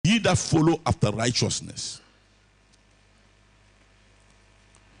that follow after righteousness.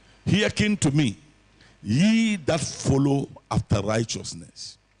 Hearken to me, ye that follow after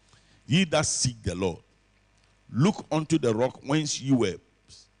righteousness, ye that seek the Lord. Look unto the rock whence you were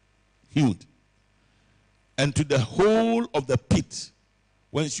hewn, and to the hole of the pit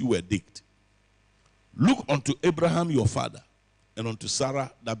whence you were digged. Look unto Abraham your father, and unto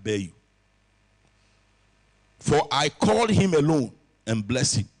Sarah that bare you. For I called him alone, and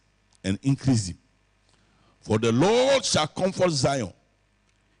bless him, and increase him. For the Lord shall comfort Zion.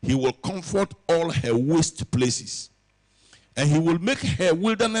 He will comfort all her waste places. And he will make her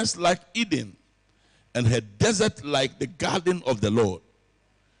wilderness like Eden, and her desert like the garden of the Lord.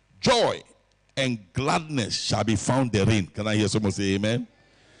 Joy and gladness shall be found therein. Can I hear someone say amen?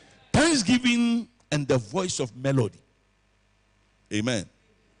 Thanksgiving and the voice of melody. Amen.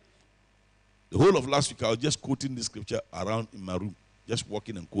 The whole of last week I was just quoting this scripture around in my room. Just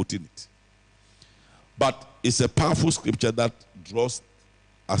walking and quoting it. But it's a powerful scripture that draws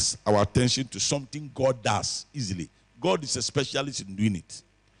our attention to something God does easily. God is a specialist in doing it.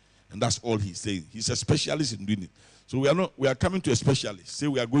 And that's all he's saying. He's a specialist in doing it. So we are coming to a specialist. Say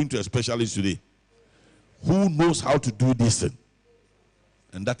we are going to a specialist today. Who knows how to do this thing?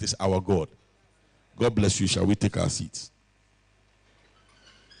 And that is our God. God bless you. Shall we take our seats?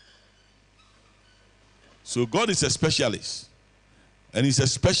 So God is a specialist. And he's a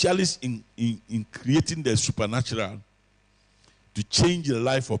specialist in creating the supernatural to change the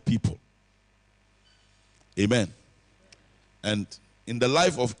life of people. Amen. And in the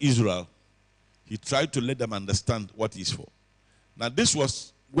life of Israel, he tried to let them understand what he's for. Now this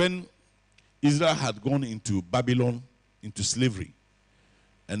was when Israel had gone into Babylon, into slavery.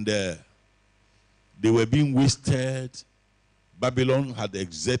 And they were being wasted. Babylon had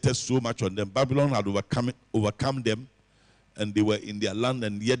exerted so much on them. Babylon had overcome them. And they were in their land,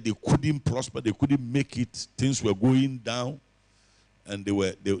 and yet they couldn't prosper. They couldn't make it. Things were going down. And they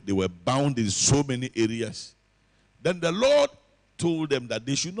were bound in so many areas. Then the Lord told them that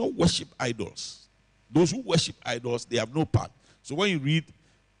they should not worship idols. Those who worship idols, they have no part. So when you read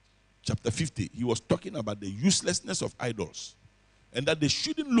chapter 50, he was talking about the uselessness of idols. And that they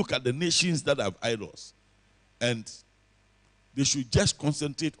shouldn't look at the nations that have idols. And they should just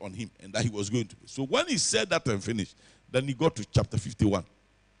concentrate on him, and that he was going to be. So when he said that and finished, then he got to chapter 51.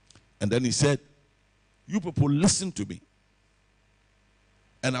 And then he said, you people listen to me.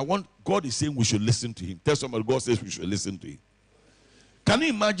 And God is saying we should listen to him. Tell somebody, God says we should listen to him. Can you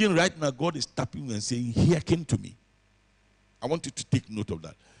imagine right now God is tapping and saying, hearken to me. I want you to take note of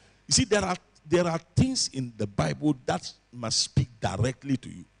that. You see, there are things in the Bible that must speak directly to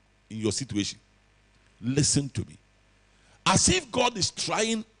you in your situation. Listen to me. As if God is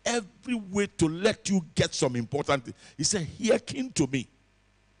trying every way to let you get some important thing. He said, hearken to me.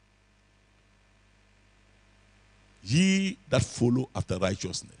 Ye that follow after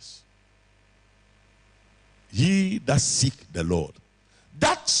righteousness. Ye that seek the Lord.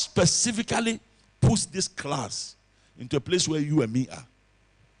 That specifically puts this class into a place where you and me are.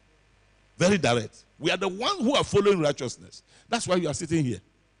 Very direct. We are the ones who are following righteousness. That's why you are sitting here.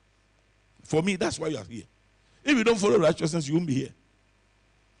 For me, that's why you are here. If you don't follow righteousness, you won't be here.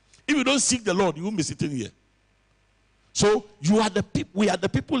 If you don't seek the Lord, you won't be sitting here. So you are the people. We are the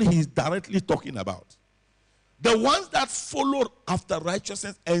people he's directly talking about. The ones that follow after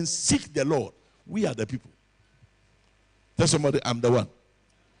righteousness and seek the Lord, we are the people. Tell somebody, I'm the one.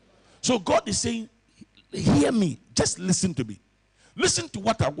 So God is saying, hear me. Just listen to me. Listen to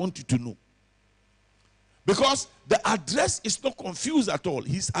what I want you to know. Because the address is not confused at all.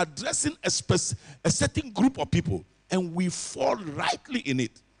 He's addressing a certain group of people. And we fall rightly in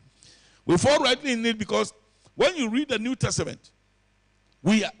it. We fall rightly in it because when you read the New Testament,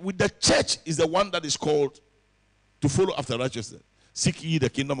 the church is the one that is called to follow after righteousness. Seek ye the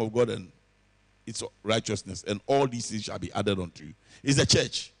kingdom of God and its righteousness, and all these things shall be added unto you. It's the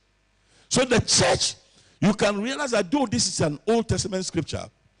church. So the church, you can realize that though this is an Old Testament scripture,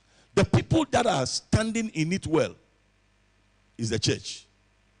 the people that are standing in it well is the church.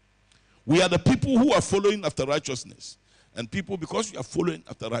 We are the people who are following after righteousness. And people, because you are following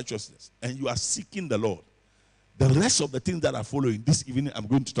after righteousness and you are seeking the Lord, the rest of the things that are following this evening I'm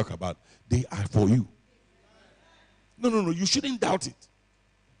going to talk about, they are for you. No, you shouldn't doubt it.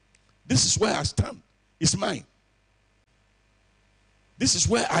 This is where I stand. It's mine. This is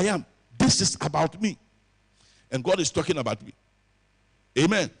where I am. This is about me. And God is talking about me.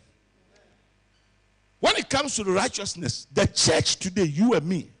 Amen. When it comes to the righteousness, the church today, you and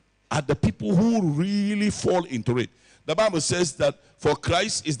me, are the people who really fall into it. The Bible says that for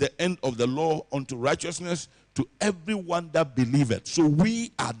Christ is the end of the law unto righteousness to everyone that believeth. So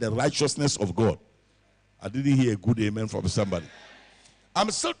we are the righteousness of God. I didn't hear a good amen from somebody. I'm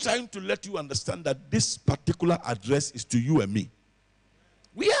still trying to let you understand that this particular address is to you and me.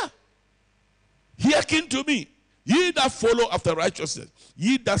 We are. Hearken to me, ye that follow after righteousness,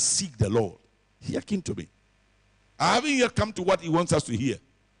 ye that seek the Lord. Hearken to me. I haven't yet come to what he wants us to hear.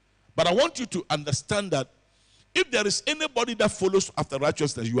 But I want you to understand that if there is anybody that follows after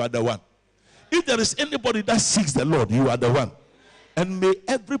righteousness, you are the one. If there is anybody that seeks the Lord, you are the one. And may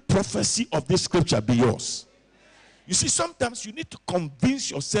every prophecy of this scripture be yours. You see, sometimes you need to convince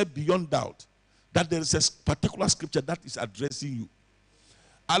yourself beyond doubt that there is a particular scripture that is addressing you.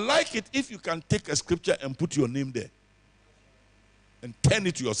 I like it if you can take a scripture and put your name there and turn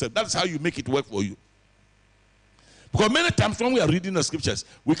it to yourself. That's how you make it work for you. Because many times when we are reading the scriptures,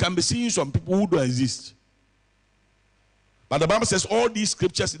 we can be seeing some people who don't exist. But the Bible says all these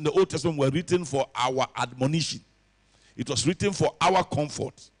scriptures in the Old Testament were written for our admonition. It was written for our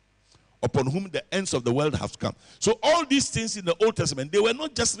comfort, upon whom the ends of the world have come. So all these things in the Old Testament, they were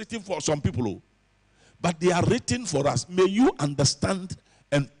not just written for some people, but they are written for us. May you understand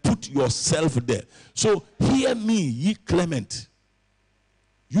and put yourself there. So hear me, ye Clement.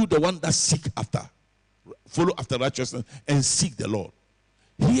 You the one that seek after, follow after righteousness and seek the Lord.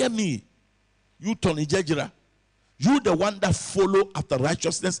 Hear me, you Tony Jejira. You the one that follow after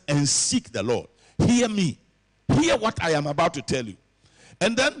righteousness and seek the Lord. Hear me. Hear what I am about to tell you.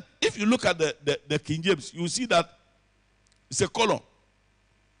 And then, if you look at the King James, you see that it's a colon.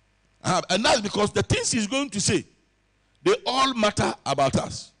 And that's because the things he's going to say, they all matter about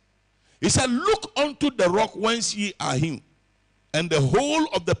us. He said, look unto the rock whence ye are hewn, and the hole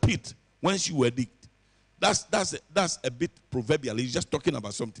of the pit whence you were digged. That's a bit proverbial. He's just talking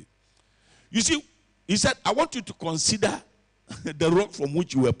about something. You see, he said, I want you to consider the rock from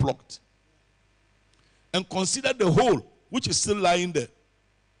which you were plucked. And consider the hole which is still lying there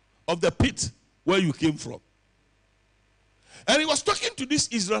of the pit where you came from. And he was talking to these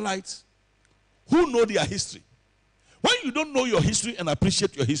Israelites who know their history. When you don't know your history and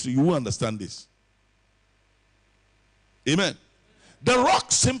appreciate your history, you won't understand this. Amen. The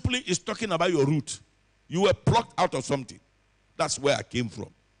rock simply is talking about your root. You were plucked out of something. That's where I came from.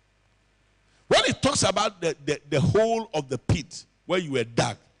 When it talks about the hole of the pit where you were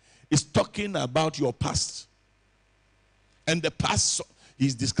dug, it's talking about your past. And the past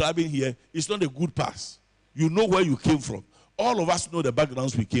he's describing here is not a good past. You know where you came from. All of us know the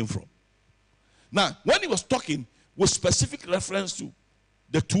backgrounds we came from. Now, when he was talking with specific reference to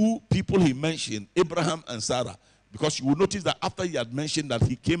the two people he mentioned, Abraham and Sarah, because you will notice that after he had mentioned that,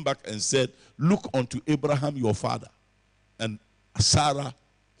 he came back and said, look unto Abraham your father and Sarah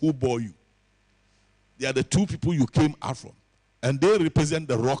who bore you. They are the two people you came out from. And they represent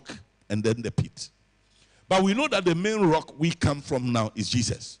the rock and then the pit. But we know that the main rock we come from now is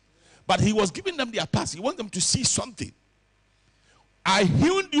Jesus. But he was giving them their past. He wanted them to see something. I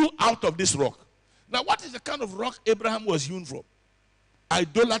hewn you out of this rock. Now, what is the kind of rock Abraham was hewn from?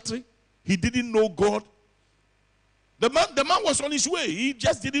 Idolatry. He didn't know God. The man was on his way. He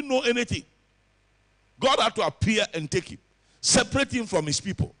just didn't know anything. God had to appear and take him, separate him from his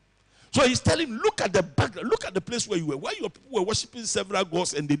people. So he's telling him, look at the background, look at the place where you were. Where your people were worshiping several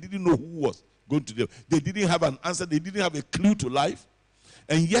gods and they didn't know who was going to them. They didn't have an answer. They didn't have a clue to life.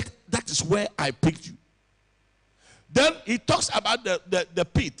 And yet, that is where I picked you. Then he talks about the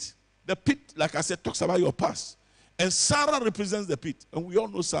pit. The pit, like I said, talks about your past. And Sarah represents the pit. And we all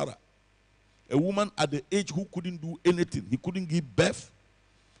know Sarah. A woman at the age who couldn't do anything. He couldn't give birth.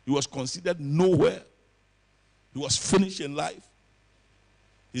 He was considered nowhere. He was finished in life.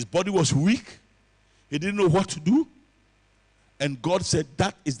 His body was weak. He didn't know what to do. And God said,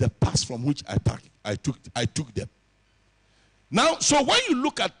 that is the past from which I took them. Now, so when you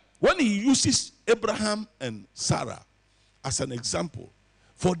look at, when he uses Abraham and Sarah as an example,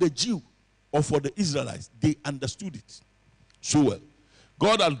 for the Jew or for the Israelites, they understood it so well.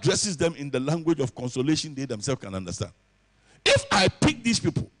 God addresses them in the language of consolation they themselves can understand. If I pick these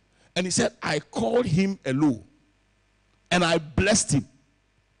people, and he said, I called him alone, and I blessed him,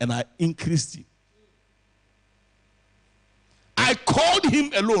 and I increased him. I called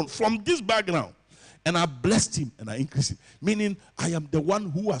him alone from this background, and I blessed him, and I increased him. Meaning, I am the one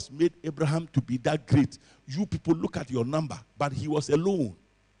who has made Abraham to be that great. You people look at your number, but he was alone.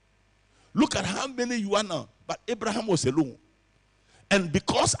 Look at how many you are now, but Abraham was alone. And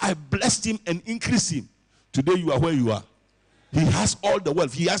because I blessed him and increased him, today you are where you are. He has all the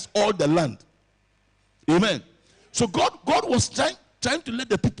wealth. He has all the land. Amen. So God was trying to let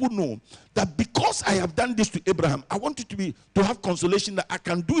the people know that because I have done this to Abraham, I want you to have consolation that I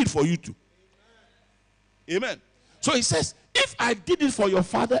can do it for you too. Amen. So he says, if I did it for your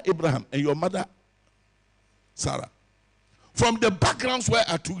father Abraham and your mother Sarah, from the backgrounds where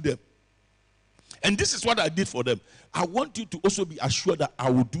I took them, and this is what I did for them, I want you to also be assured that I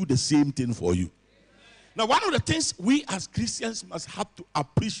will do the same thing for you. Now, one of the things we as Christians must have to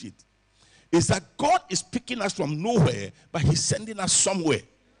appreciate is that God is picking us from nowhere, but he's sending us somewhere.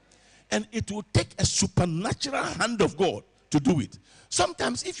 And it will take a supernatural hand of God to do it.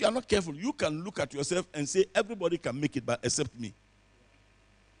 Sometimes, if you are not careful, you can look at yourself and say, everybody can make it, but except me.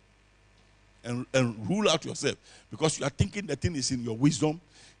 And rule out yourself. Because you are thinking the thing is in your wisdom,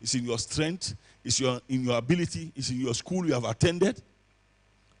 it's in your strength, it's in your ability, it's in your school you have attended.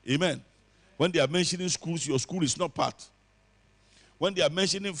 Amen. When they are mentioning schools, your school is not part. When they are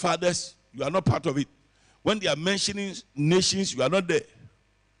mentioning fathers, you are not part of it. When they are mentioning nations, you are not there.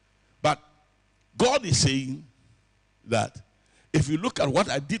 But God is saying that if you look at what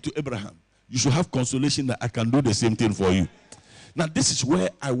I did to Abraham, you should have consolation that I can do the same thing for you. Now, this is where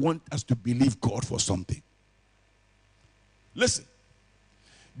I want us to believe God for something. Listen,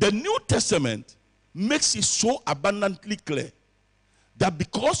 the New Testament makes it so abundantly clear that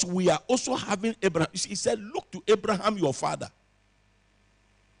because we are also having Abraham, he said, look to Abraham your father.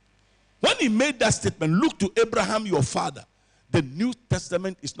 When he made that statement, look to Abraham your father, the New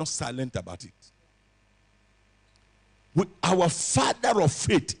Testament is not silent about it. Our father of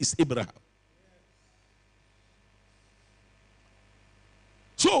faith is Abraham.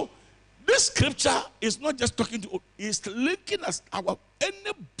 So, this scripture is not just talking to, it's linking us,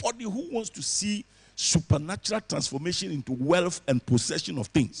 anybody who wants to see supernatural transformation into wealth and possession of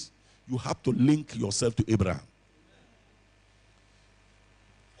things, you have to link yourself to Abraham.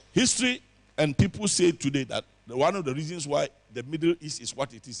 History and people say today that one of the reasons why the Middle East is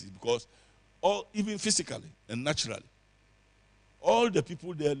what it is because even physically and naturally, all the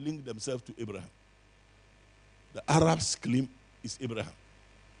people there link themselves to Abraham. The Arabs claim is Abraham.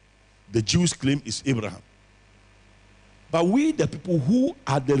 The Jews claim is Abraham. But we, the people who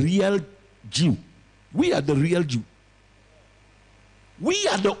are the real Jew, we are the real Jew. We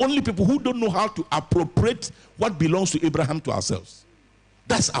are the only people who don't know how to appropriate what belongs to Abraham to ourselves.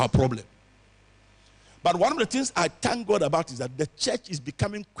 That's our problem. But one of the things I thank God about is that the church is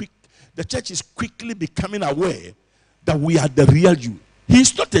becoming the church is quickly becoming aware that we are the real Jew.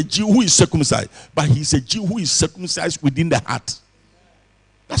 He's not a Jew who is circumcised, but he's a Jew who is circumcised within the heart.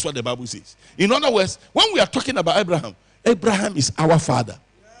 That's what the Bible says. In other words, when we are talking about Abraham, Abraham is our father.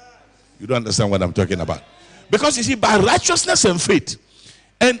 You don't understand what I'm talking about. Because you see, by righteousness and faith,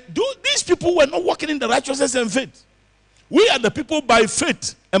 and these people were not walking in the righteousness and faith. We are the people by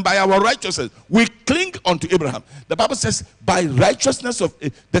faith and by our righteousness. We cling unto Abraham. The Bible says, by righteousness of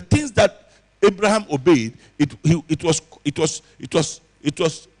the things that Abraham obeyed, it was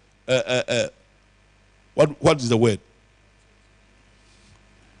what is the word?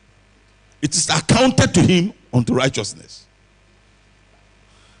 It is accounted to him unto righteousness.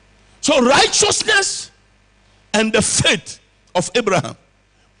 So righteousness and the faith of Abraham,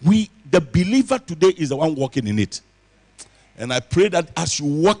 the believer today is the one walking in it. And I pray that as you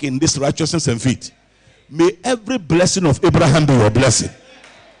walk in this righteousness and faith, may every blessing of Abraham be your blessing.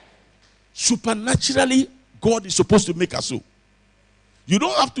 Supernaturally, God is supposed to make us so. You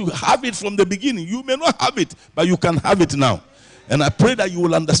don't have to have it from the beginning. You may not have it, but you can have it now. And I pray that you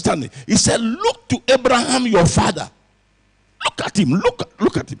will understand it. He said, look to Abraham your father. Look at him.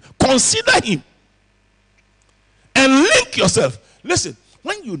 Look at him. Consider him. And link yourself. Listen,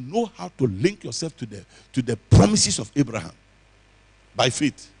 when you know how to link yourself to the promises of Abraham by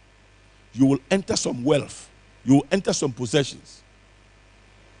faith, you will enter some wealth. You will enter some possessions.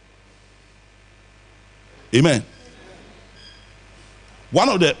 Amen. One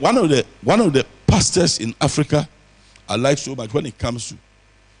of the pastors in Africa I like so much when it comes to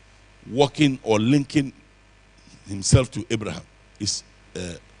walking or linking himself to Abraham is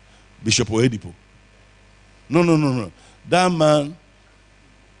Bishop Oedipo. No. That man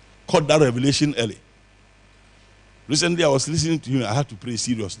caught that revelation early. Recently I was listening to him. I had to pray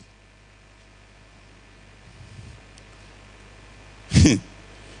seriously.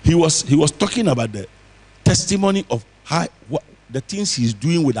 He was talking about the testimony of the things he's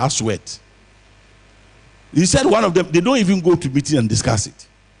doing without sweat. He said one of them, they don't even go to meeting and discuss it.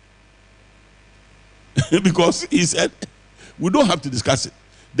 Because he said, we don't have to discuss it.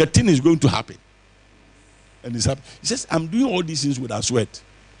 The thing is going to happen. And it's happening. He says, I'm doing all these things without sweat.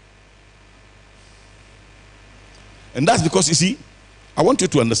 And that's because, you see, I want you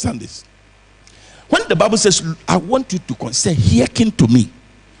to understand this. When the Bible says, I want you to consider, hearken to me,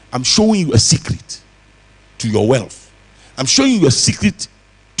 I'm showing you a secret to your wealth. I'm showing you a secret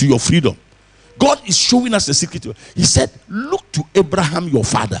to your freedom. God is showing us a secret. He said, look to Abraham, your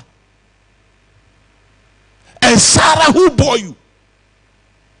father, and Sarah, who bore you.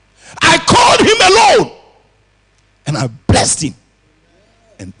 I called him alone, and I blessed him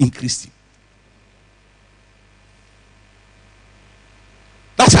and increased him.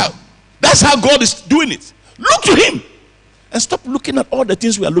 That's how God is doing it. Look to him and stop looking at all the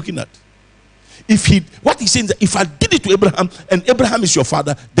things we are looking at. What he's saying is that if I did it to Abraham, and Abraham is your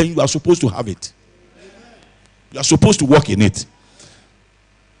father, then you are supposed to have it. You are supposed to walk in it.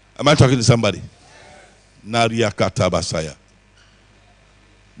 Am I talking to somebody? Nariyakata Basaya.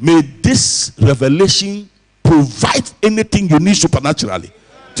 May this revelation provide anything you need supernaturally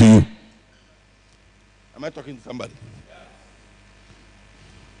to you. Am I talking to somebody?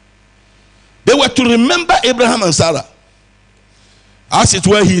 They were to remember Abraham and Sarah. As it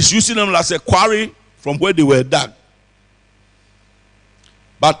were, he's using them as a quarry from where they were dug.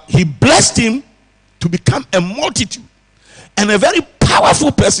 But he blessed him to become a multitude and a very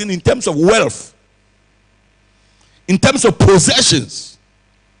powerful person in terms of wealth, in terms of possessions.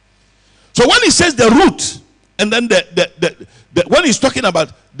 So when he says the root, and then when he's talking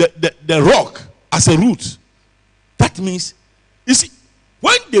about the rock as a root, that means, you see,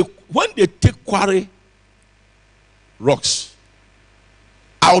 when they take quarry rocks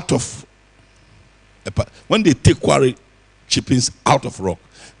out of, when they take quarry chippings out of rock,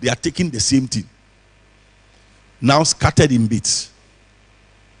 they are taking the same thing, now scattered in bits.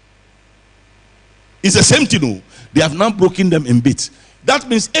 It's the same thing. Oh. They have now broken them in bits. That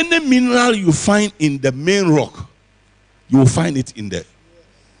means any mineral you find in the main rock, you will find it in there.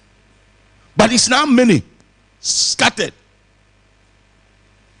 But it's now many, scattered.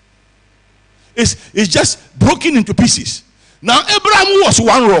 It's just broken into pieces. Now Abraham was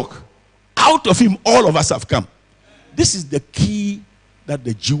one rock. Out of him, all of us have come. This is the key that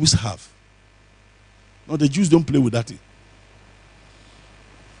the Jews have. No, the Jews don't play with that thing.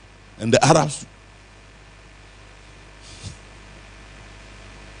 And the Arabs.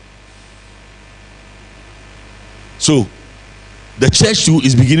 So, the church too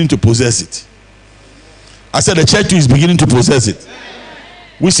is beginning to possess it. I said the church too is beginning to possess it.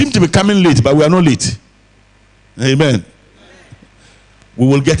 We seem to be coming late, but we are not late. Amen. We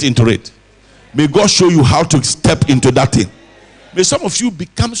will get into it. May God show you how to step into that thing. May some of you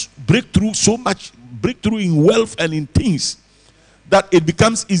become breakthrough, so much breakthrough in wealth and in things that it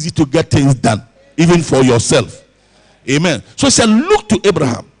becomes easy to get things done, even for yourself. Amen. So he said, look to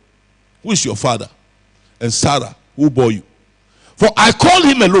Abraham, who is your father, and Sarah, who bore you. For I called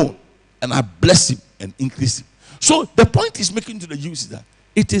him alone, and I blessed him and increased him. So the point he's making to the Jews is that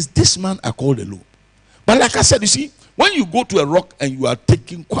it is this man I called alone. But like I said, you see, when you go to a rock and you are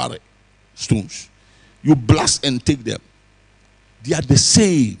taking quarry stones, you blast and take them. They are the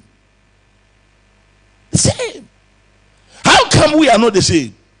same. The same. How come we are not the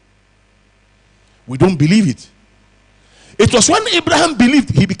same? We don't believe it. It was when Abraham believed,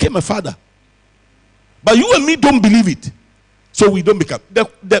 he became a father. But you and me don't believe it. So we don't become.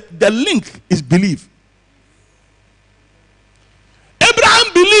 The link is belief.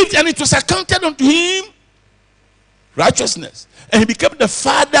 Abraham believed and it was accounted unto him righteousness. And he became the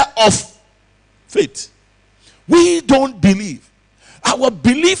father of faith. We don't believe. Our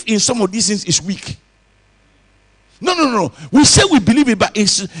belief in some of these things is weak. No. We say we believe it, but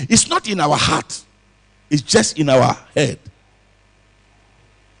it's not in our heart. It's just in our head.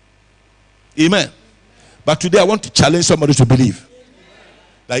 Amen. But today I want to challenge somebody to believe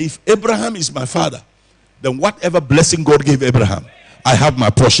that if Abraham is my father, then whatever blessing God gave Abraham, I have my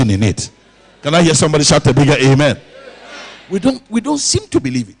portion in it. Can I hear somebody shout a bigger amen? We don't seem to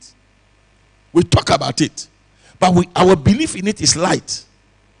believe it. We talk about it, but our belief in it is light.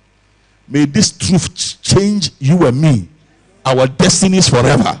 May this truth change you and me, our destinies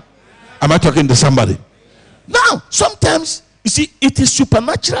forever. Am I talking to somebody? Now, sometimes, you see, it is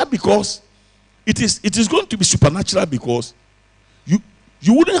supernatural because it is going to be supernatural because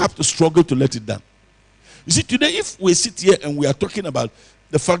you wouldn't have to struggle to let it down. You see, today, if we sit here and we are talking about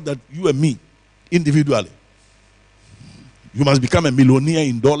the fact that you and me, individually, you must become a millionaire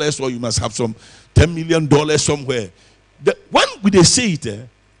in dollars, or you must have some $10 million somewhere. When they say it,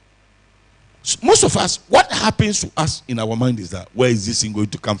 most of us, what happens to us in our mind is that, where is this thing going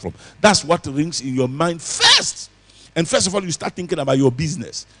to come from? That's what rings in your mind first. And first of all, you start thinking about your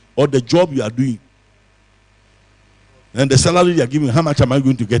business or the job you are doing. And the salary you are giving, how much am I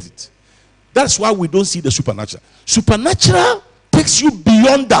going to get it? That's why we don't see the supernatural. Supernatural takes you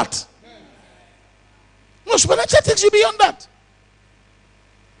beyond that. No, supernatural takes you beyond that.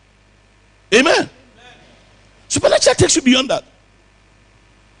 Amen. Supernatural takes you beyond that.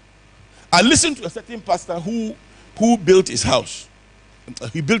 I listened to a certain pastor who built his house.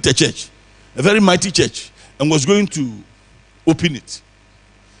 He built a church, a very mighty church, and was going to open it.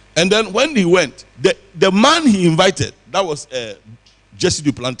 And then when he went, the man he invited, that was Jesse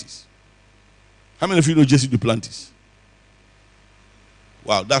Duplantis. How many of you know Jesse Duplantis?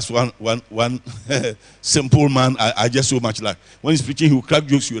 Wow, that's one simple man I just so much like. When he's preaching, he will crack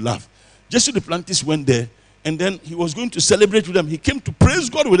jokes, you will laugh. Jesse Duplantis went there, and then he was going to celebrate with them. He came to praise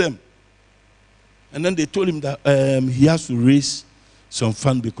God with them. And then they told him that he has to raise some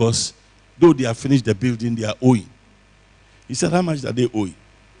fund because though they have finished the building, they are owing. He said, how much are they owing?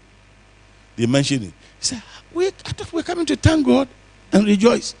 They mentioned it. He said, I thought we were coming to thank God and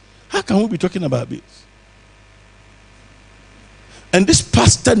rejoice. How can we be talking about this? And this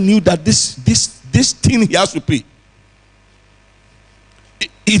pastor knew that this thing he has to pay,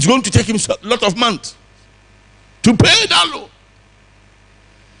 it's going to take him a lot of months to pay that loan.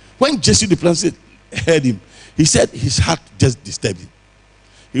 When Jesse Duplantis heard him, he said his heart just disturbed him.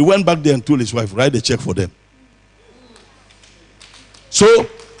 He went back there and told his wife, write a check for them. So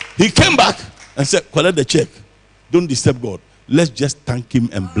he came back and said, collect the check. Don't disturb God. Let's just thank him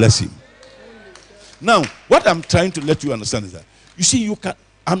and bless him. Now, what I'm trying to let you understand is that, you see,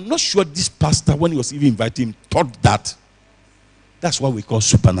 I'm not sure this pastor, when he was even inviting him, thought that. That's what we call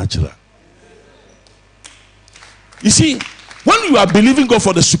supernatural. You see, when you are believing God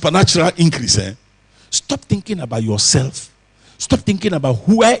for the supernatural increase, stop thinking about yourself. Stop thinking about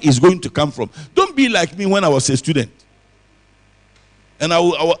where it's going to come from. Don't be like me when I was a student. And I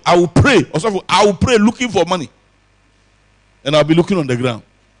will pray. I will pray looking for money. And I'll be looking on the ground.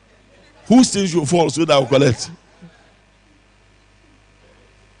 Whose things will fall so that I will collect?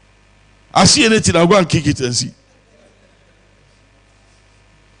 I see anything, I'll go and kick it and see.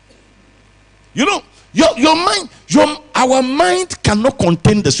 You know, your mind, our mind cannot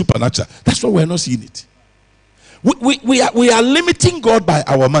contain the supernatural. That's why we're not seeing it. We are limiting God by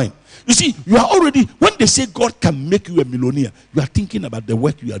our mind. You see, you are already, when they say God can make you a millionaire, you are thinking about the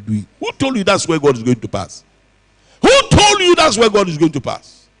work you are doing. Who told you that's where God is going to pass? Who told you that's where God is going to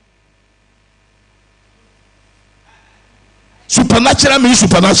pass? Supernatural means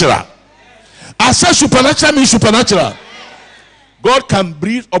supernatural. I said supernatural means supernatural. God can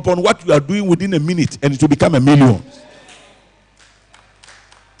breathe upon what you are doing within a minute and it will become a million.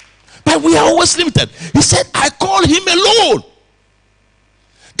 But we are always limited. He said, I call him alone.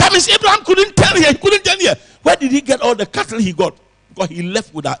 That means Abraham couldn't turn here. He couldn't turn here. Where did he get all the cattle he got? Because he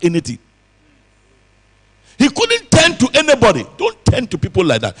left without anything. He couldn't turn to anybody. Don't turn to people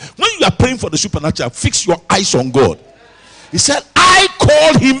like that. When you are praying for the supernatural, fix your eyes on God. He said, I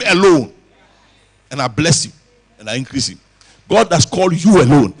call him alone. And I bless him. And I increase him. God has called you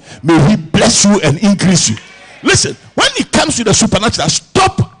alone. May he bless you and increase you. Listen, when it comes to the supernatural,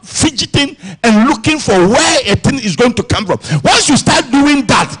 stop fidgeting and looking for where a thing is going to come from. Once you start doing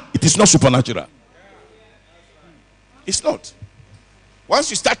that, it is not supernatural. It's not. Once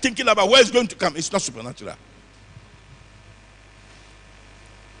you start thinking about where it's going to come, it's not supernatural.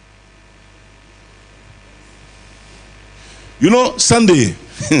 You know, Sunday,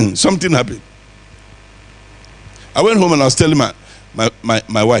 something happened. I went home and I was telling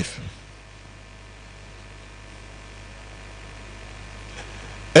my wife.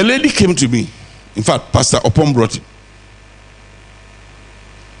 A lady came to me. In fact, Pastor Opon brought him.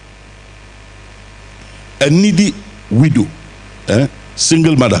 A needy widow,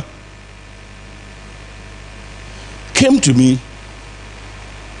 single mother, came to me.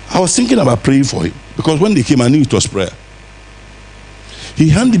 I was thinking about praying for him because when they came, I knew it was prayer. He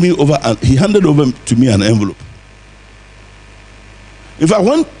handed over to me an envelope. In fact,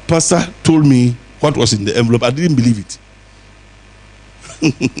 when Pastor told me what was in the envelope, I didn't believe it.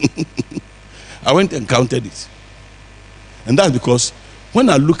 I went and counted it. And that's because when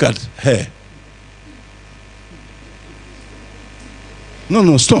I look at her,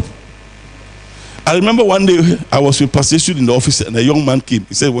 no, stop. I remember one day I was with Pastor Jude in the office and a young man came.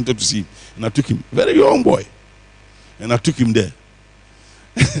 He said he wanted to see him. And I took him, very young boy. And I took him there.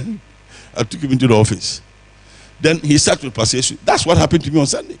 I took him into the office. Then he sat with Pastor Jude. That's what happened to me on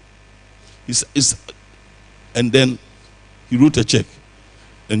Sunday. And then he wrote a check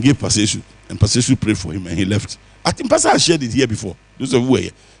and gave Pastor Jude. And Pastor Jude prayed for him and he left. I think Pastor has shared it here before. Those of you who were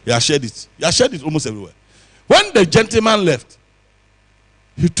here. He has shared it. He has shared it almost everywhere. When the gentleman left,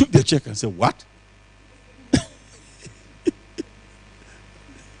 he took the check and said, what?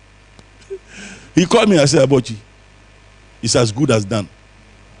 He called me and said, Abochi, it's as good as done.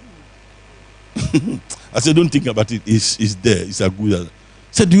 I said, don't think about it. It's there. It's as good as. He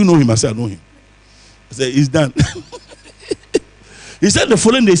said, do you know him? I said, I know him. I said, it's done. He said the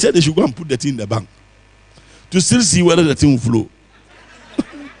following day, he said they should go and put the thing in the bank to still see whether the thing will flow.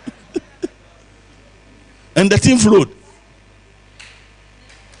 And the thing flowed.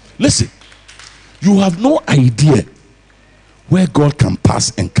 Listen, you have no idea where God can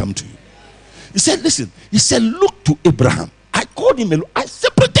pass and come to you. He said, listen, he said, look to Abraham. I called him, I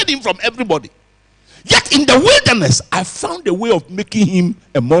separated him from everybody. Yet in the wilderness, I found a way of making him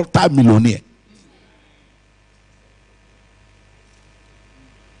a multi-millionaire.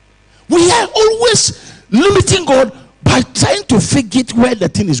 We are always limiting God by trying to figure where the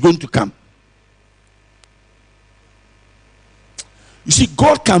thing is going to come. You see,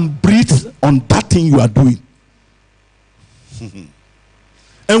 God can breathe on that thing you are doing.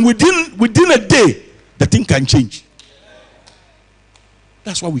 And within a day, the thing can change.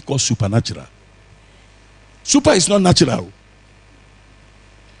 That's what we call supernatural. Super is not natural.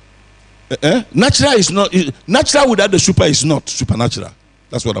 Natural is not. Natural without the super is not supernatural.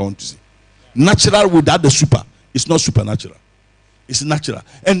 That's what I want to say. Natural without the super is not supernatural. It's natural.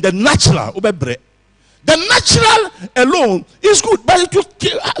 And the natural, the natural alone is good, but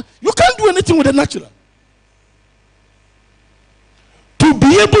you can't do anything with the natural. To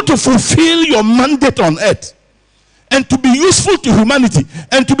be able to fulfill your mandate on earth and to be useful to humanity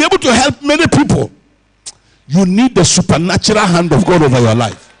and to be able to help many people, you need the supernatural hand of God over your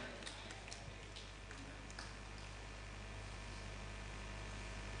life.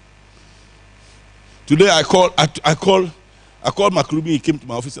 Today I called Macrubi. He came to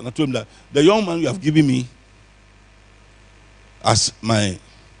my office and I told him that the young man you have given me as my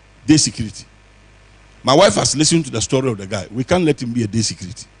day security, my wife has listened to the story of the guy. We can't let him be a day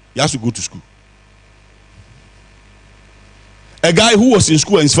security. He has to go to school. A guy who was in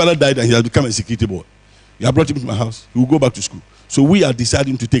school and his father died and he has become a security boy. You have brought him to my house. He will go back to school. So we are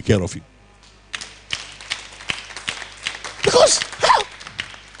deciding to take care of him. Because how?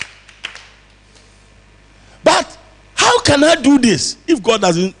 But how can I do this if God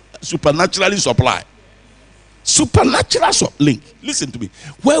doesn't supernaturally supply? Supernatural link. Listen to me.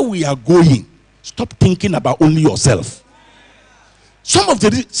 Where we are going, stop thinking about only yourself. Some of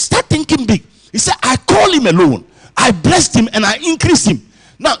the start thinking big. He said, I call him alone. I blessed him and I increased him.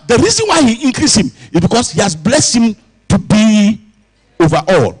 Now, the reason why he increased him is because he has blessed him to be over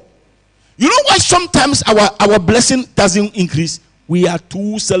all. You know why sometimes our blessing doesn't increase? We are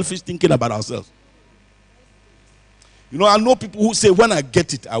too selfish thinking about ourselves. You know, I know people who say, when I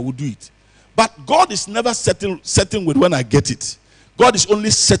get it, I will do it. But God is never setting with when I get it. God is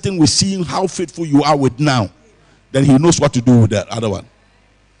only setting with seeing how faithful you are with now. Then he knows what to do with that other one.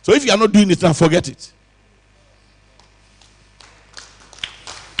 So if you are not doing it now, forget it.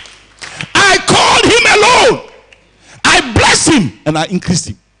 I called him alone. I blessed him and I increased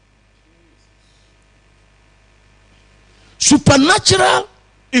him. Supernatural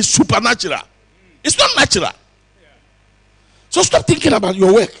is supernatural. It's not natural. So stop thinking about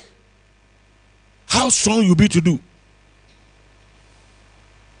your work. How strong you'll be to do.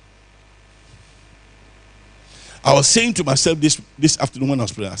 I was saying to myself this afternoon when I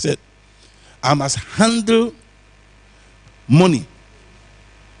was praying, I said, I must handle money.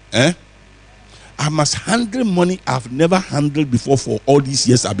 I must handle money I've never handled before for all these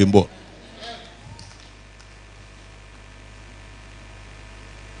years I've been born.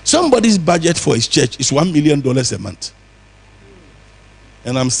 Somebody's budget for his church is $1 million a month.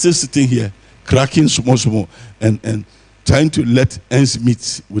 And I'm still sitting here cracking small and trying to let ends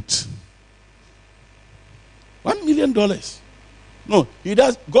meet with $1 million. No,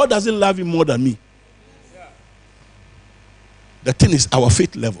 God doesn't love him more than me. The thing is our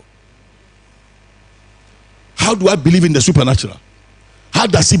faith level. How do I believe in the supernatural? How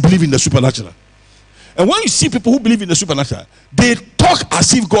does he believe in the supernatural? And when you see people who believe in the supernatural, they talk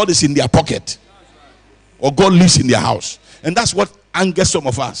as if God is in their pocket or God lives in their house. And that's what angers some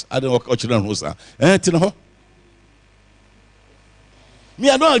of us. I don't know children who say, me,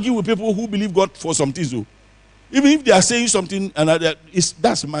 I don't argue with people who believe God for some things. Even if they are saying something, and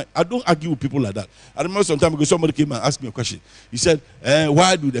I don't argue with people like that. I remember some time ago somebody came and asked me a question. He said,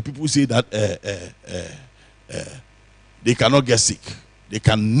 why do the people say that they cannot get sick? They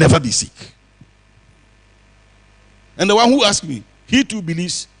can never be sick. And the one who asked me, he too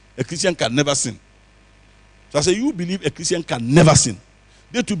believes a Christian can never sin. So I said, you believe a Christian can never sin.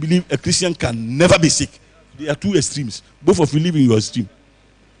 They too believe a Christian can never be sick. They are two extremes. Both of you live in your extreme.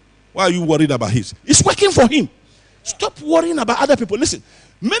 Why are you worried about his? It's working for him. Stop worrying about other people. Listen,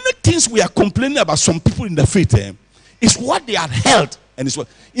 many things we are complaining about some people in the faith is what they are held. And it's what.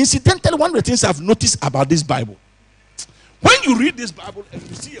 Incidentally, one of the things I've noticed about this Bible, when you read this Bible and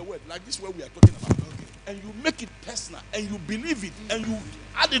you see a word like this word we are talking about, okay, and you make it personal, and you believe it, and you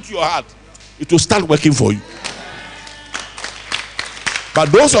add it to your heart, it will start working for you.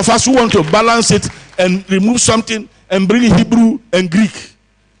 But those of us who want to balance it and remove something and bring Hebrew and Greek,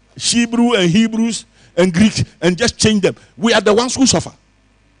 Hebrew and Hebrews and Greek, and just change them, we are the ones who suffer.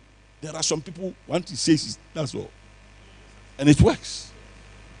 There are some people, once he says, that's all. And it works.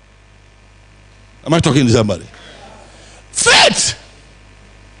 Am I talking to somebody? Faith!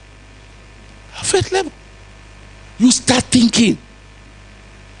 Faith level. You start thinking.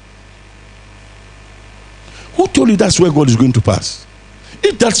 Who told you that's where God is going to pass?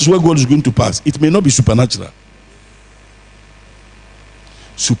 If that's where God is going to pass, it may not be supernatural.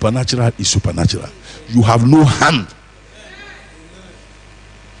 Supernatural is supernatural. You have no hand.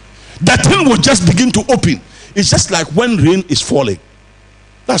 That thing will just begin to open. It's just like when rain is falling.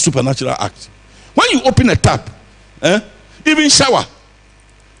 That's supernatural act. When you open a tap, even shower,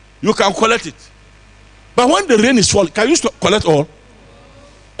 you can collect it. But when the rain is falling, can you collect all?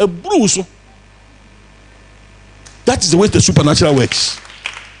 A bruise. That is the way the supernatural works.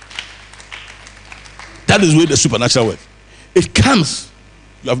 That is the way the supernatural works. It comes.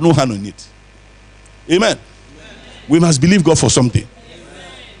 You have no hand on it. Amen. Amen. We must believe God for something. Amen.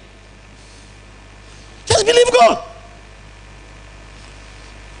 Just believe God.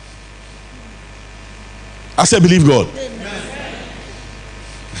 I said believe God. Amen.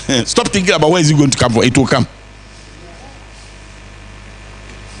 Stop thinking about where is it going to come from. It will come.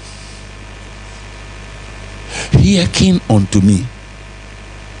 Hearken unto me,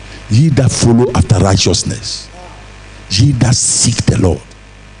 ye that follow after righteousness, ye that seek the Lord.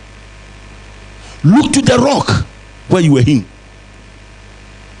 Look to the rock where you were in,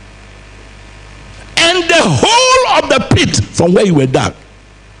 and the whole of the pit from where you were dug.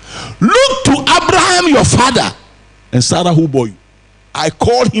 Look to Abraham your father and Sarah who bore you. I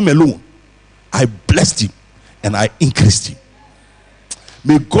called him alone, I blessed him, and I increased him.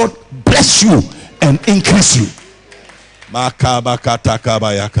 May God bless you and increase you.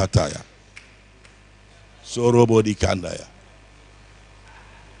 Sorobodi kandaya.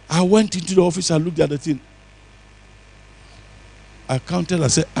 I went into the office, I looked at the thing. I counted, I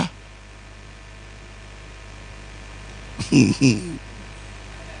said, I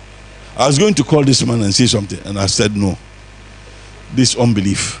was going to call this man and say something, and I said no. This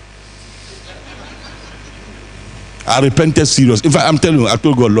unbelief. I repented serious. In fact, I'm telling you, I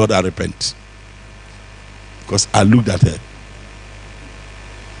told God, Lord, I repent. Because I looked at her.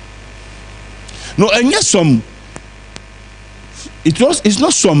 No, and yes, it's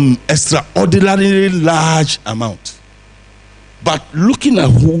not some extraordinarily large amount. But looking at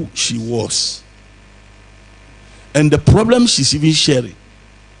who she was and the problem she's even sharing.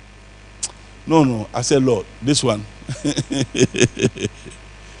 No, I said, Lord, this one. It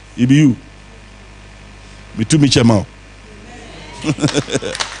be you. Me too, me out.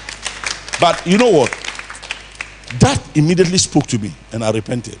 But you know what? That immediately spoke to me and I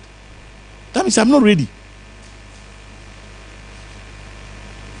repented. That means I'm not ready.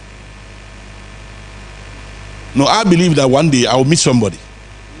 No, I believe that one day I will meet somebody.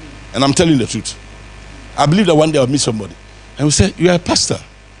 And I'm telling the truth. I believe that one day I'll meet somebody. And we say, you are a pastor.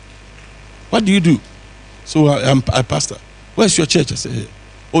 What do you do? So I'm a pastor. Where's your church? I say, hey.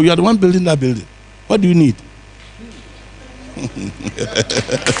 Oh, you are the one building that building. What do you need?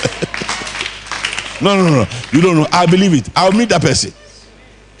 No. You don't know. I believe it. I'll meet that person.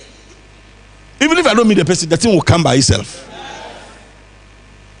 Even if I don't meet the person, the thing will come by itself.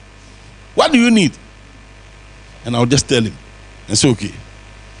 What do you need? And I'll just tell him. And say, okay,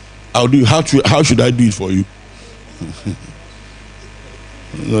 I'll do. How should I do it for you?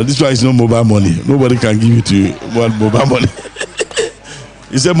 No, this one is no mobile money. Nobody can give it to you. One mobile money.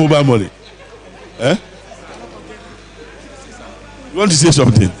 You said mobile money. Eh? You want to say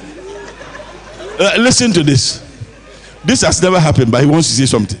something? Listen to this. This has never happened, but he wants to say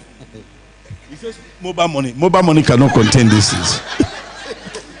something. He says mobile money. Mobile money cannot contain these things.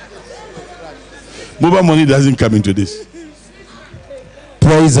 Mobile money doesn't come into this.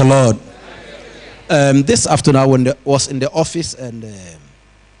 Praise the Lord. This afternoon, I was in the office and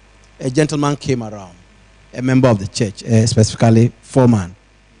a gentleman came around, a member of the church, specifically foreman.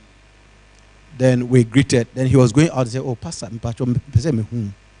 Then we greeted. Then he was going out and said, oh, Pastor,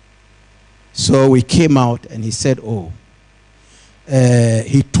 so we came out and he said, oh,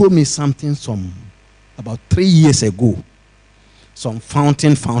 he told me something about 3 years ago. Some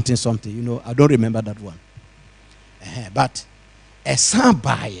fountain something. You know, I don't remember that one. But a son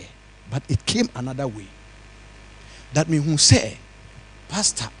buyer, but it came another way. That means who say,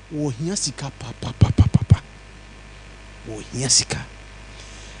 Pastor, oh hiasika papa. Oh hiasika.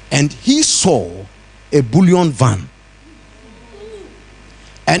 And he saw a bullion van.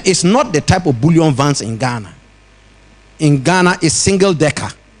 And it's not the type of bullion vans in Ghana. In Ghana, it's single decker.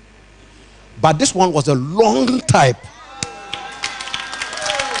 But this one was a long type.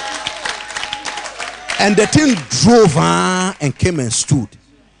 And the thing drove and came and stood.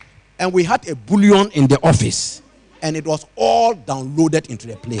 And we had a bullion in the office. And it was all downloaded into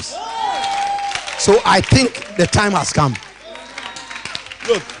the place. So I think the time has come.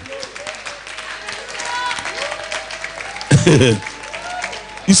 Look.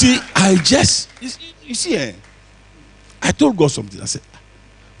 You see, I told God something. I said,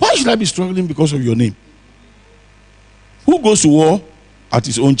 why should I be struggling because of your name? Who goes to war at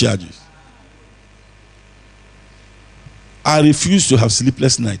his own charges? I refuse to have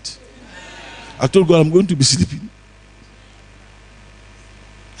sleepless night. I told God I'm going to be sleeping.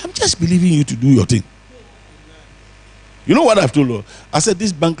 I'm just believing you to do your thing. You know what I've told her? I said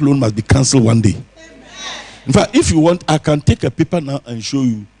this bank loan must be cancelled one day. In fact, if you want, I can take a paper now and show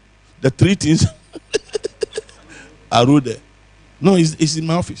you the 3 things I wrote there. No, it's in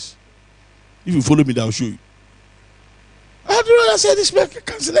my office. If you follow me, I'll show you. I said this is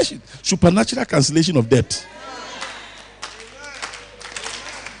cancellation. Supernatural cancellation of debt.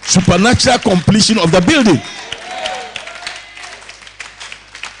 Supernatural completion of the building.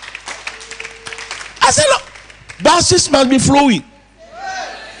 I said, look, buses must be flowing.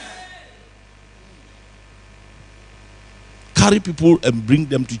 Carry people and bring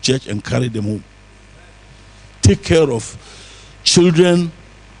them to church and carry them home. Take care of children,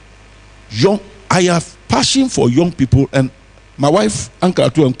 young. I have passion for young people, and my wife, Uncle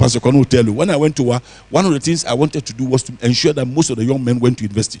Atu and Pastor Kwano will tell you, when I went to work, one of the things I wanted to do was to ensure that most of the young men went to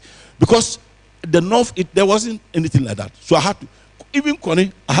university. Because the North, there wasn't anything like that. So I had to, even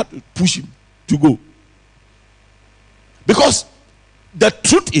Kwani, I had to push him to go. Because the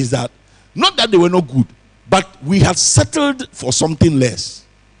truth is that, not that they were not good, but we had settled for something less.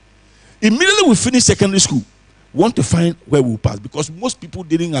 Immediately we finished secondary school, we want to find where we'll pass, because most people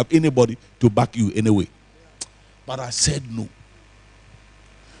didn't have anybody to back you anyway. But I said no.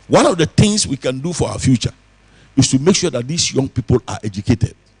 One of the things we can do for our future is to make sure that these young people are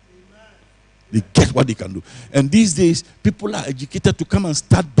educated. They get what they can do. And these days, people are educated to come and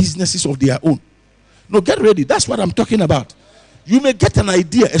start businesses of their own. No, get ready. That's what I'm talking about. You may get an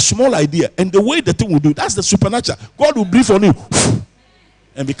idea, a small idea, and the way the thing will do, that's the supernatural. God will breathe on you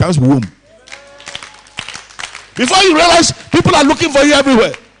and becomes womb. Before you realize, people are looking for you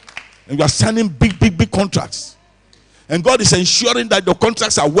everywhere. And you are signing big contracts. And God is ensuring that the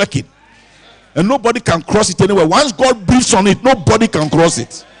contracts are working. And nobody can cross it anywhere. Once God breathes on it, nobody can cross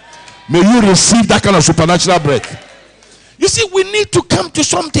it. May you receive that kind of supernatural breath. You see, we need to come to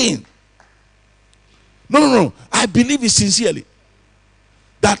something. No. I believe it sincerely.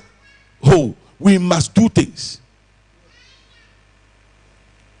 That, we must do things.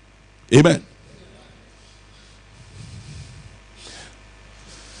 Amen.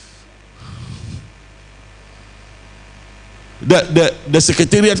 The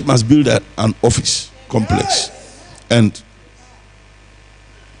secretariat must build an office complex. And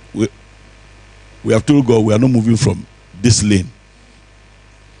we have told God we are not moving from this lane.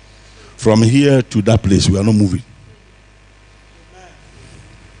 From here to that place, we are not moving.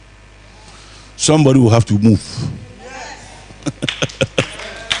 Somebody will have to move.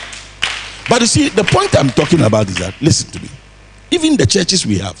 But you see, the point I'm talking about is that, listen to me, even the churches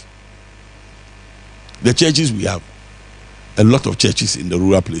we have, a lot of churches in the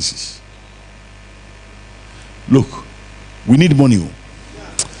rural places. Look, we need money.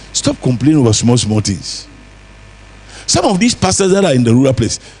 Stop complaining over small things. Some of these pastors that are in the rural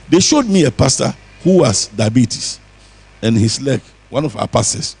place, they showed me a pastor who has diabetes and his leg, one of our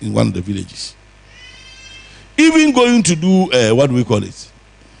pastors in one of the villages. Even going to do, what do we call it?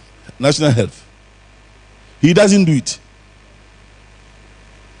 National health. He doesn't do it.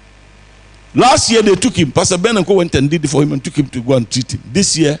 Last year they took him, Pastor Ben Uncle went and did it for him and took him to go and treat him.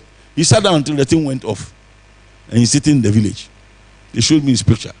 This year, he sat down until the thing went off. And he's sitting in the village. They showed me his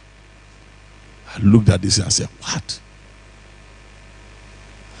picture. I looked at this and I said, what?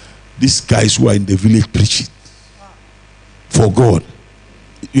 These guys who are in the village preaching for God,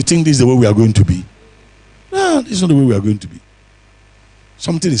 you think this is the way we are going to be? No, this is not the way we are going to be.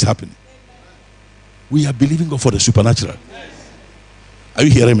 Something is happening. We are believing God for the supernatural. Are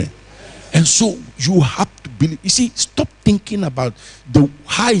you hearing me? And so you have to believe. You see, stop thinking about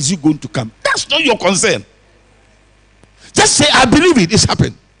how is it going to come. That's not your concern. Just say, I believe it. It's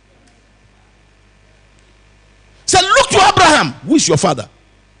happened. Say, look to Abraham, who is your father,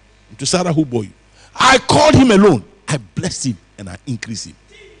 and to Sarah, who bore you. I called him alone. I blessed him and I increased him.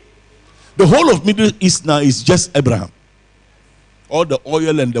 The whole of Middle East now is just Abraham. All the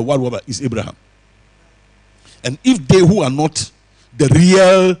oil and the whatever is Abraham. And if they who are not the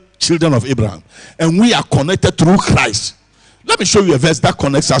real children of Abraham, and we are connected through Christ, let me show you a verse that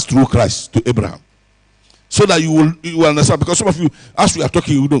connects us through Christ to Abraham, so that you will understand. Because some of you, as we are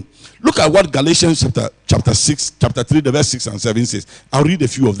talking, you don't look at what Galatians chapter 3, the verse 6 and 7 says. I'll read a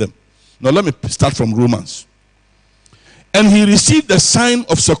few of them. Now let me start from Romans. And he received the sign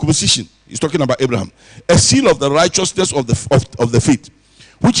of circumcision. He's talking about Abraham, a seal of the righteousness of the faith,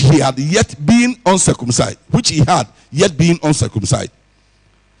 which he had yet been uncircumcised,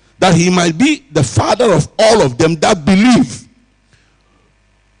 that he might be the father of all of them that believe,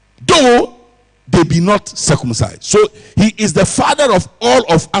 though they be not circumcised. So he is the father of all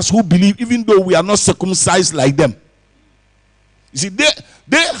of us who believe, even though we are not circumcised like them. You see,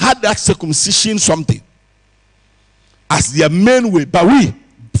 they had that circumcision something as their main way, but we,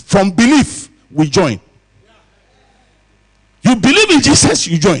 from belief, we join. You believe in Jesus,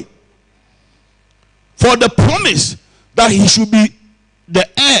 you join. For the promise that he should be the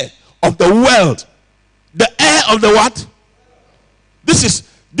heir of the world. The heir of the what? This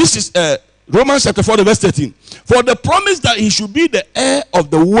is Romans chapter 4, verse 13. For the promise that he should be the heir of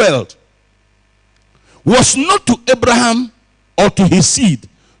the world was not to Abraham or to his seed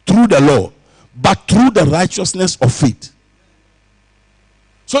through the law, but through the righteousness of faith.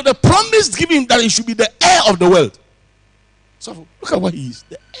 So the promise given that he should be the heir of the world. So look at what he is,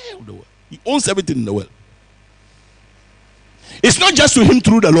 the heir of the world. He owns everything in the world. It's not just to him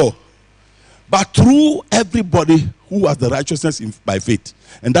through the law, but through everybody who has the righteousness by faith.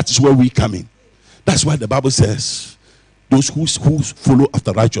 And that is where we come in. That's why the Bible says, those who follow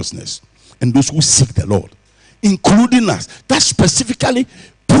after righteousness and those who seek the Lord, including us. That specifically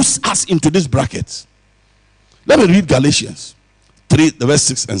puts us into this bracket. Let me read Galatians 3, the verse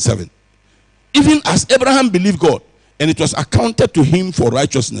 6 and 7. Even as Abraham believed God, and it was accounted to him for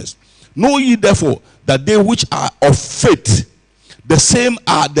righteousness. Know ye therefore that they which are of faith, the same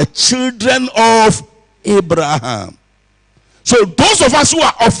are the children of Abraham. So those of us who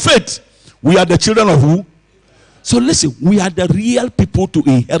are of faith, we are the children of who? So listen, we are the real people to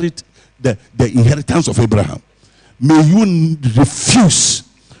inherit the inheritance of Abraham. May you refuse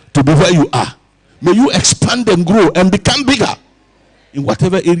to be where you are. May you expand and grow and become bigger in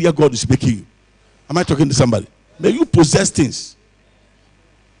whatever area God is making you. Am I talking to somebody? May you possess things.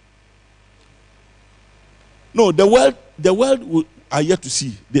 No, the world are yet to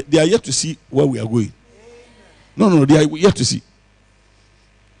see. They are yet to see where we are going. No, they are yet to see.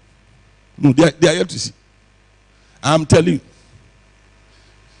 No, they are yet to see. I'm telling you.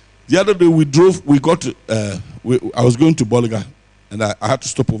 The other day I was going to Bolga, and I had to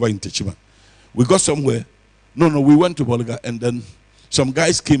stop over in Techima. We got somewhere. No, we went to Bolga, and then some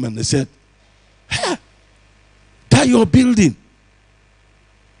guys came and they said, "Hey, that your building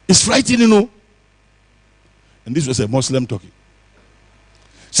is frightening, you know." And this was a Muslim talking.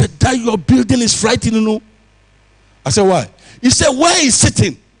 Said, "That your building is frightening, you know." I said, "Why?" He said, "Where is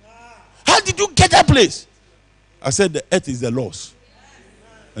sitting? How did you get that place?" I said, "The earth is the Lord's,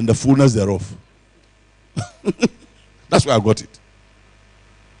 and the fullness thereof." That's why I got it.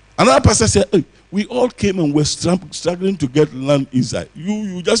 Another pastor said, "Hey, we all came and were struggling to get land inside.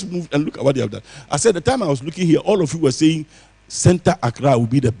 You just moved and look at what you have done." I said, "The time I was looking here, all of you were saying Center Accra will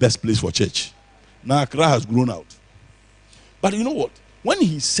be the best place for church. Now Accra has grown out." But you know what? When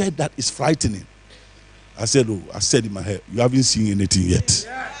he said that, it's frightening. I said in my head, "You haven't seen anything yet.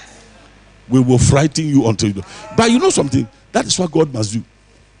 We will frighten you until you do." But you know something? That is what God must do.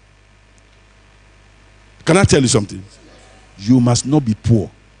 Can I tell you something? You must not be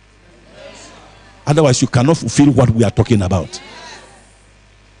poor. Otherwise, you cannot fulfill what we are talking about.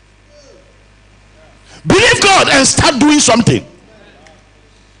 Believe God and start doing something.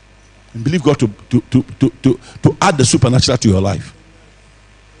 And believe God to add the supernatural to your life.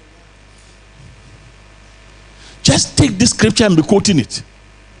 Just take this scripture and be quoting it.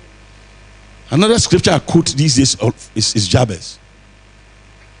 Another scripture I quote these days is Jabez.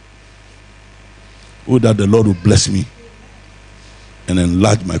 "Oh, that the Lord will bless me and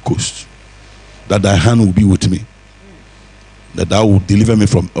enlarge my coast, that thy hand will be with me, that thou will deliver me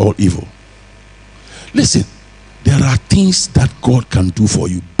from all evil." Listen, there are things that God can do for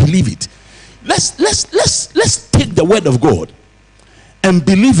you. Believe it. Let's take the word of God and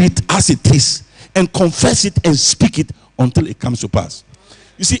believe it as it is, and confess it and speak it until it comes to pass.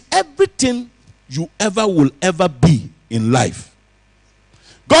 You see, everything you will ever be in life,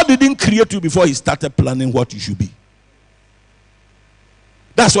 God didn't create you before he started planning what you should be.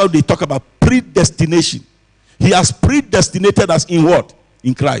 That's why they talk about predestination. He has predestinated us in what?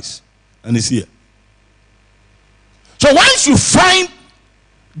 In Christ. and it's here. So once you find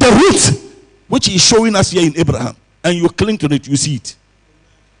the root, which is showing us here in Abraham, and you cling to it, you see it.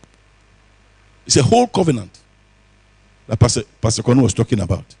 It's a whole covenant that Pastor Kono was talking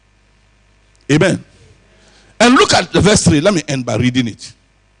about. Amen. And look at the verse 3. Let me end by reading it.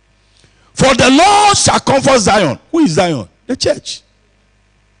 For the Lord shall comfort Zion. Who is Zion? The church.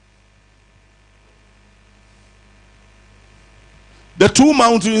 The two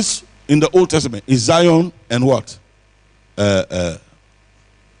mountains in the Old Testament is Zion and what?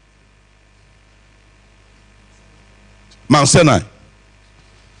 Mount Sinai.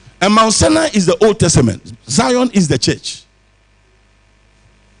 And Mount Sinai is the Old Testament. Zion is the church.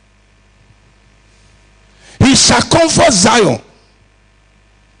 He shall comfort Zion.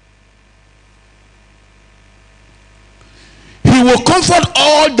 He will comfort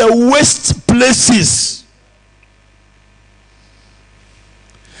all the waste places.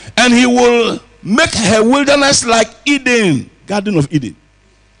 And he will make her wilderness like Eden, Garden of Eden.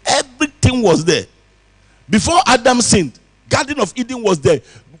 Everything was there. Before Adam sinned, Garden of Eden was there.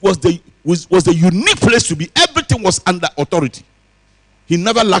 Was the unique place to be. Everything was under authority. He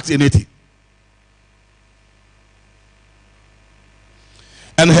never lacked anything.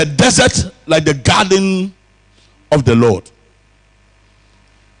 And her desert like the garden of the Lord.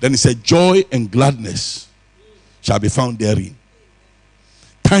 Then he said, joy and gladness shall be found therein.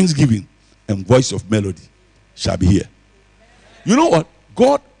 Thanksgiving and voice of melody shall be here. You know what?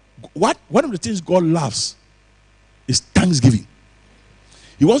 One of the things God loves is thanksgiving.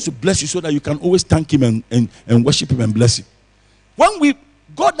 He wants to bless you so that you can always thank him and worship him and bless him.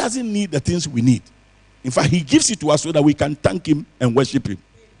 God doesn't need the things we need. In fact, he gives it to us so that we can thank him and worship him.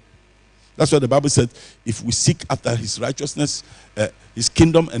 That's what the Bible said. If we seek after his righteousness, his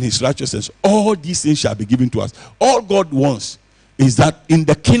kingdom and his righteousness, all these things shall be given to us. All God wants is that in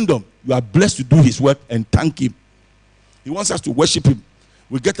the kingdom, you are blessed to do his work and thank him. He wants us to worship him.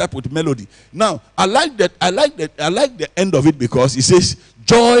 We get up with melody. Now, I like the end of it because it says,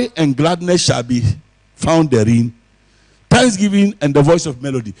 joy and gladness shall be found therein. Thanksgiving and the voice of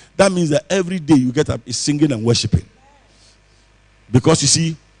melody. That means that every day you get up is singing and worshiping. Because you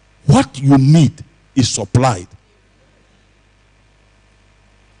see, what you need is supplied.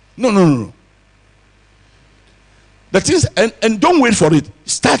 No. The things, and don't wait for it.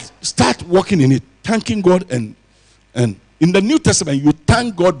 Start working in it, thanking God, and in the New Testament, you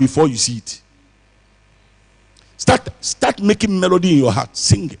thank God before you see it. Start making melody in your heart.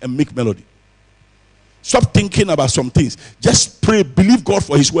 Sing and make melody. Stop thinking about some things. Just pray, believe God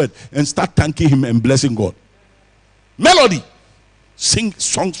for his word, and start thanking him and blessing God. Melody. Sing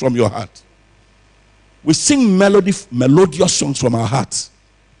songs from your heart. We sing melodious songs from our hearts.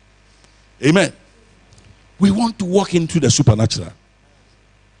 Amen. We want to walk into the supernatural.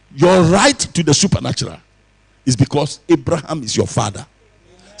 Your right to the supernatural is because Abraham is your father.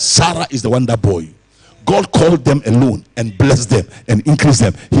 Sarah is the one that bore you. God called them alone and blessed them and increased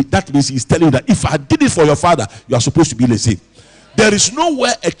them. That means he's telling you that if I did it for your father, you are supposed to be the same. There is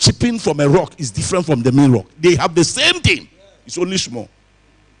nowhere a chipping from a rock is different from the main rock. They have the same thing. It's only small.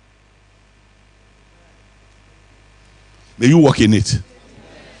 May you walk in it.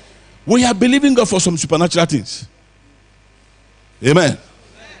 We are believing God for some supernatural things. Amen.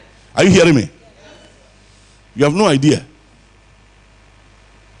 Are you hearing me? You have no idea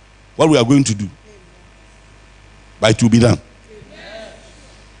what we are going to do. But it will be done.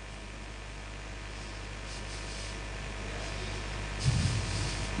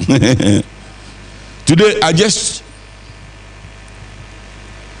 Today I just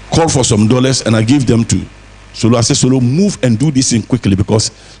called for some dollars and I gave them to Solo. I said, Solo, move and do this thing quickly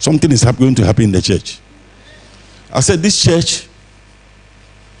because something is going to happen in the church. I said, this church,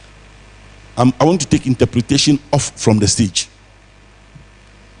 I want to take interpretation off from the stage.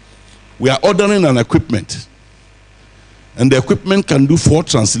 We are ordering an equipment, and the equipment can do 4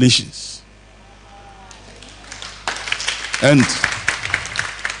 translations. And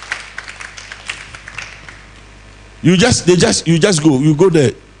you just go. You go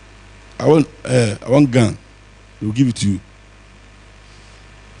there. I want gun. We'll give it to you.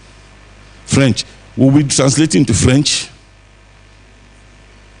 French. We'll be translating to French.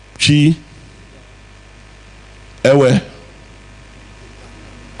 Chi. Ewe.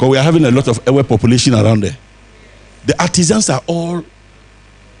 Because we are having a lot of Ewe population around there. The artisans are all,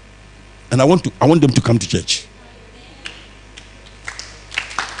 and I want them to come to church.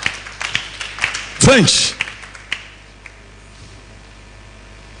 French.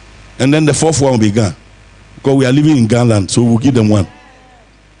 And then the 4th one will be Ghana. Because we are living in Ghana land, so we'll give them one.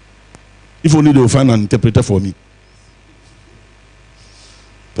 If only they will find an interpreter for me.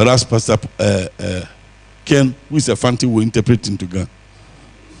 Perhaps Pastor Ken, who is a Fanti, will interpret into Ghana.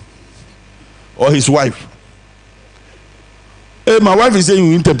 Or his wife. Hey, my wife is saying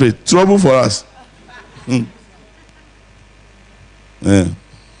you interpret. Trouble for us. Yeah.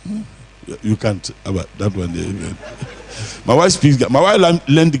 You can't about that one there. My wife speaks. My wife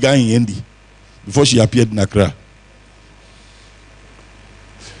learned the guy in Yendi before she appeared in Accra.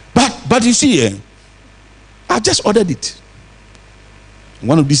 But you see, I just ordered it.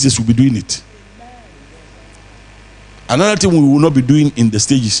 One of these days we'll be doing it. Another thing we will not be doing in the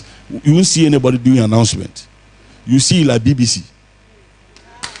stages, you won't see anybody doing announcement. You see like BBC.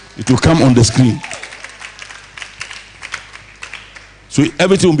 It will come on the screen. So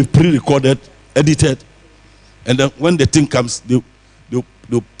everything will be pre-recorded, edited, and then when the thing comes, they'll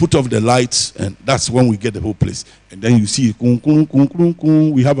put off the lights, and that's when we get the whole place. And then you see,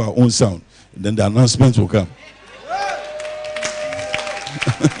 we have our own sound, and then the announcements will come.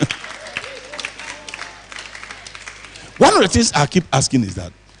 One of the things I keep asking is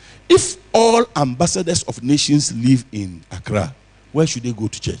that if all ambassadors of nations live in Accra, where should they go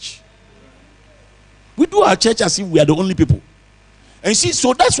to church? We do our church as if we are the only people. And see,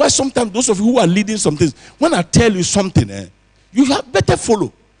 so that's why sometimes those of you who are leading some things, when I tell you something, you have better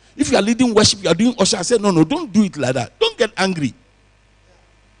follow. If you are leading worship, you are doing usher, I say, no, don't do it like that. Don't get angry.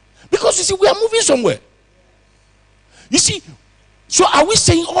 Because you see, we are moving somewhere. You see, so are we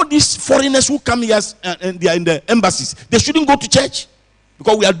saying all these foreigners who come here and they are in the embassies, they shouldn't go to church?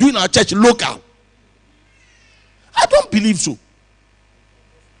 Because we are doing our church local. I don't believe so.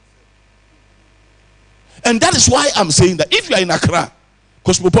 And that is why I'm saying that if you are in Accra,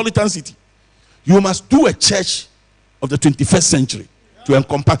 cosmopolitan city, you must do a church of the 21st century to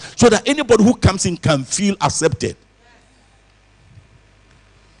encompass, so that anybody who comes in can feel accepted.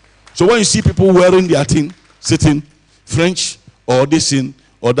 So when you see people wearing their thing, sitting, French or this thing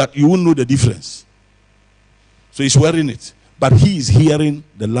or that, you won't know the difference. So he's wearing it, but he is hearing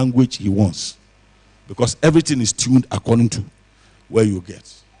the language he wants, because everything is tuned according to where you get.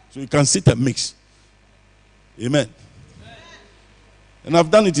 So you can sit and mix. Amen. And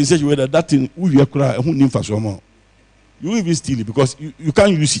I've done it in such a way that thing, you won't even steal it because you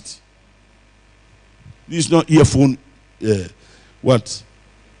can't use it. This is not earphone, what?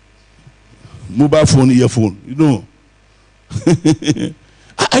 Mobile phone, earphone, you know.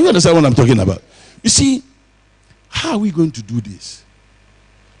 Are you understand what I'm talking about? You see, how are we going to do this?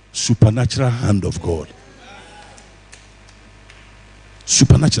 Supernatural hand of God.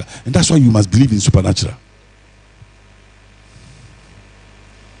 Supernatural. And that's why you must believe in supernatural.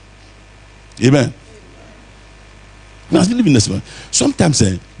 Amen. You must believe in this one. Sometimes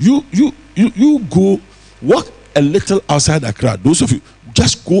you go walk a little outside Accra. Those of you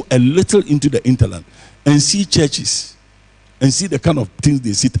just go a little into the hinterland and see churches and see the kind of things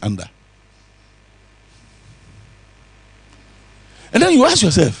they sit under. And then you ask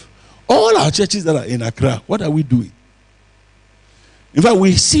yourself, all our churches that are in Accra, what are we doing? In fact,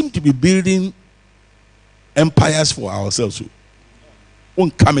 we seem to be building empires for ourselves.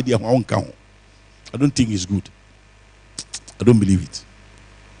 I don't think it's good. I don't believe it.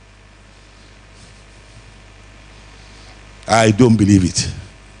 I don't believe it.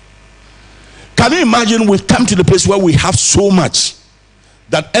 Can you imagine we come to the place where we have so much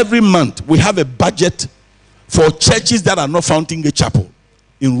that every month we have a budget for churches that are not Fountain Gate Chapel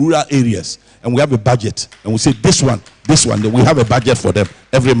in rural areas, and we have a budget, and we say this one, then we have a budget for them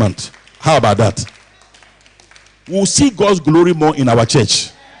every month. How about that? We'll see God's glory more in our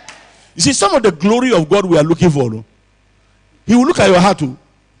church. You see, some of the glory of God we are looking for, no? He will look at your heart too.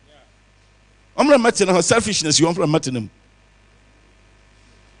 I'm not matching her selfishness. You want to match him.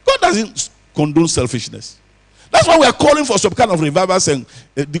 God doesn't condone selfishness. That's why we are calling for some kind of revival saying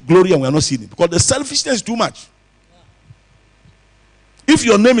the glory, and we are not seeing it, because the selfishness is too much. If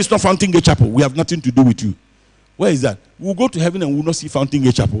your name is not Fountain Gate Chapel, we have nothing to do with you. Where is that? We'll go to heaven and we'll not see Fountain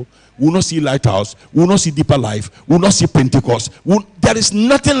Gate Chapel. We'll not see Lighthouse. We'll not see Deeper Life. We'll not see Pentecost. There is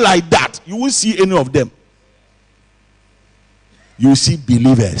nothing like that. You won't see any of them. You will see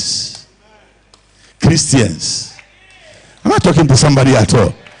believers, Christians. I'm not talking to somebody at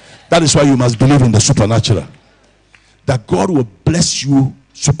all. That is why you must believe in the supernatural. That God will bless you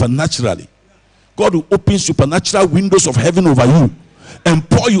supernaturally. God will open supernatural windows of heaven over you and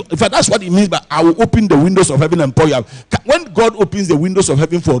pour you. In fact, that's what it means by I will open the windows of heaven and pour you out. When God opens the windows of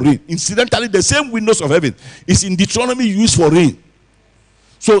heaven for rain, incidentally, the same windows of heaven is in Deuteronomy used for rain.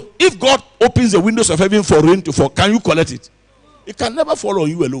 So if God opens the windows of heaven for rain to fall, can you collect it? It can never fall on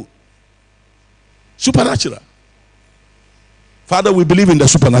you alone. Supernatural. Father, we believe in the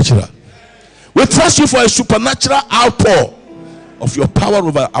supernatural. We trust you for a supernatural outpour of your power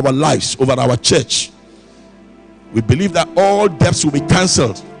over our lives, over our church. We believe that all debts will be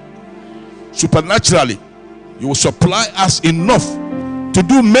cancelled. Supernaturally, you will supply us enough to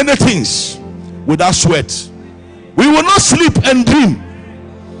do many things without sweat. We will not sleep and dream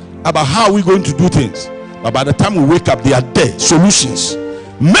about how we're going to do things, but by the time we wake up, they are there. Solutions.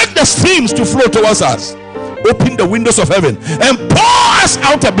 Make the streams to flow towards us. Open the windows of heaven and pour us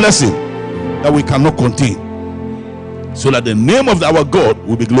out a blessing that we cannot contain, so that the name of our God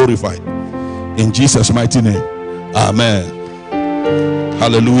will be glorified. In Jesus' mighty name, amen.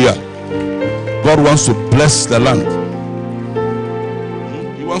 Hallelujah. God wants to bless the land.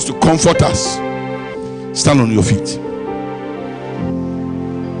 He wants to comfort us. Stand on your feet.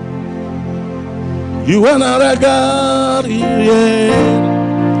 You are not a God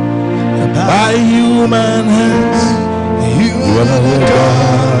by human hands. You are not a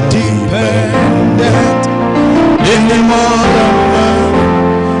God